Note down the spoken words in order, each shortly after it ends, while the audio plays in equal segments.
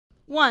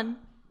1.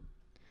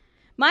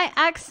 My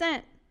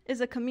accent is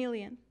a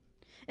chameleon,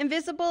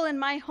 invisible in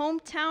my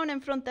hometown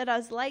and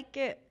fronteras like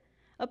it,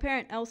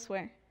 apparent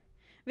elsewhere,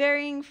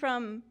 varying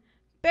from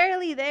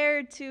barely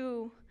there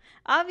to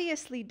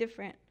obviously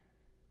different.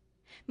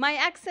 My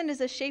accent is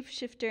a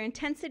shapeshifter,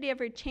 intensity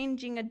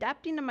ever-changing,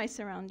 adapting to my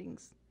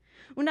surroundings.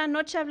 Una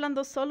noche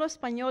hablando solo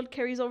español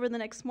carries over the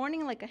next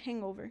morning like a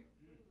hangover.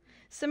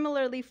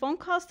 Similarly, phone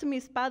calls to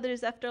mis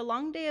padres after a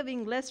long day of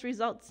English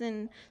results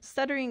in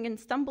stuttering and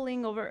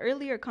stumbling over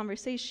earlier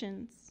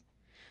conversations.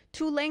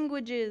 2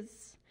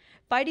 languages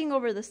fighting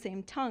over the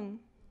same tongue.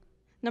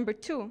 Number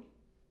 2,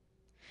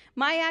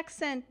 my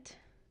accent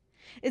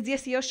is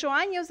 18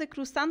 años de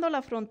cruzando la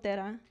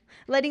frontera,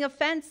 letting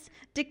offense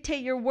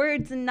dictate your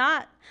words and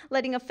not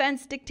letting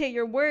offense dictate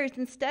your words,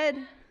 instead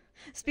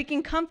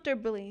speaking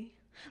comfortably,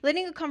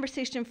 letting a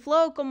conversation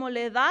flow como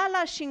le da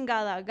la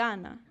chingada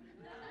gana.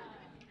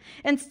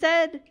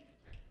 Instead,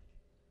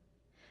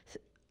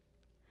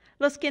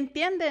 los que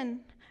entienden,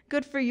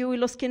 good for you, y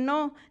los que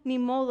no, ni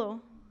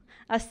modo.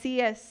 Así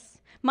es.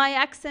 My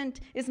accent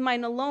is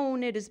mine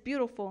alone. It is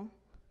beautiful.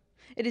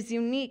 It is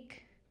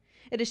unique.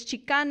 It is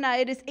Chicana.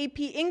 It is AP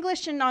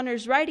English and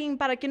Honors Writing,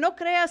 para que no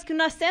creas que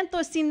un acento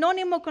es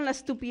sinónimo con la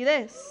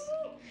estupidez.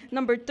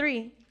 Number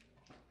 3,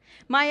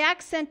 my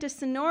accent is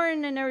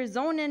Sonoran and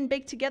Arizonan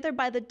baked together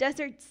by the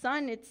desert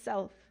sun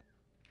itself.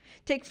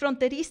 Take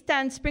fronterista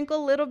and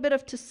sprinkle a little bit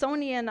of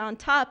Tucsonian on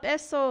top.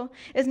 Eso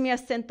es mi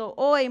acento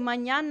hoy.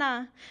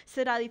 Mañana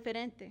será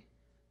diferente.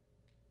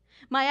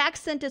 My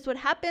accent is what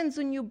happens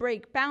when you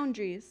break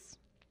boundaries,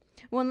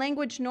 when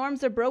language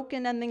norms are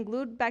broken and then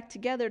glued back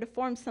together to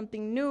form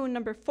something new.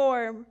 Number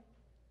 4,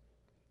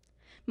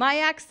 my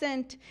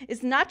accent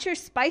is not your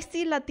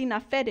spicy Latina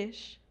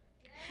fetish.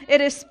 It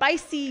is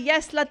spicy,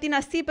 yes, Latina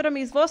sí, pero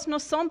mis voz no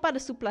son para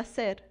su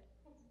placer.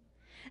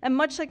 And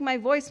much like my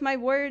voice, my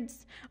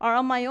words are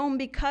on my own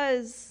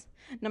because,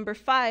 number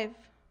 5,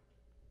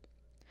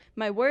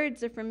 my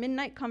words are for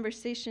midnight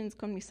conversations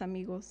con mis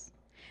amigos.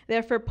 They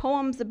are for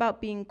poems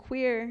about being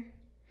queer,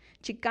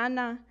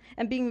 Chicana,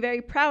 and being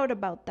very proud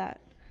about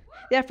that.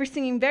 They are for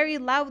singing very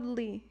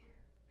loudly.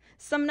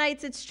 Some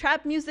nights it's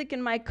trap music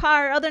in my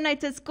car, other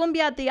nights it's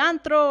cumbia at the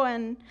antro,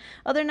 and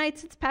other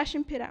nights it's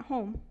passion pit at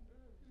home.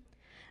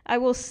 I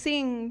will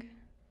sing,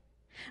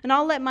 and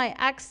I'll let my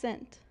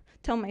accent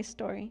tell my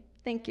story.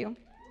 Thank you.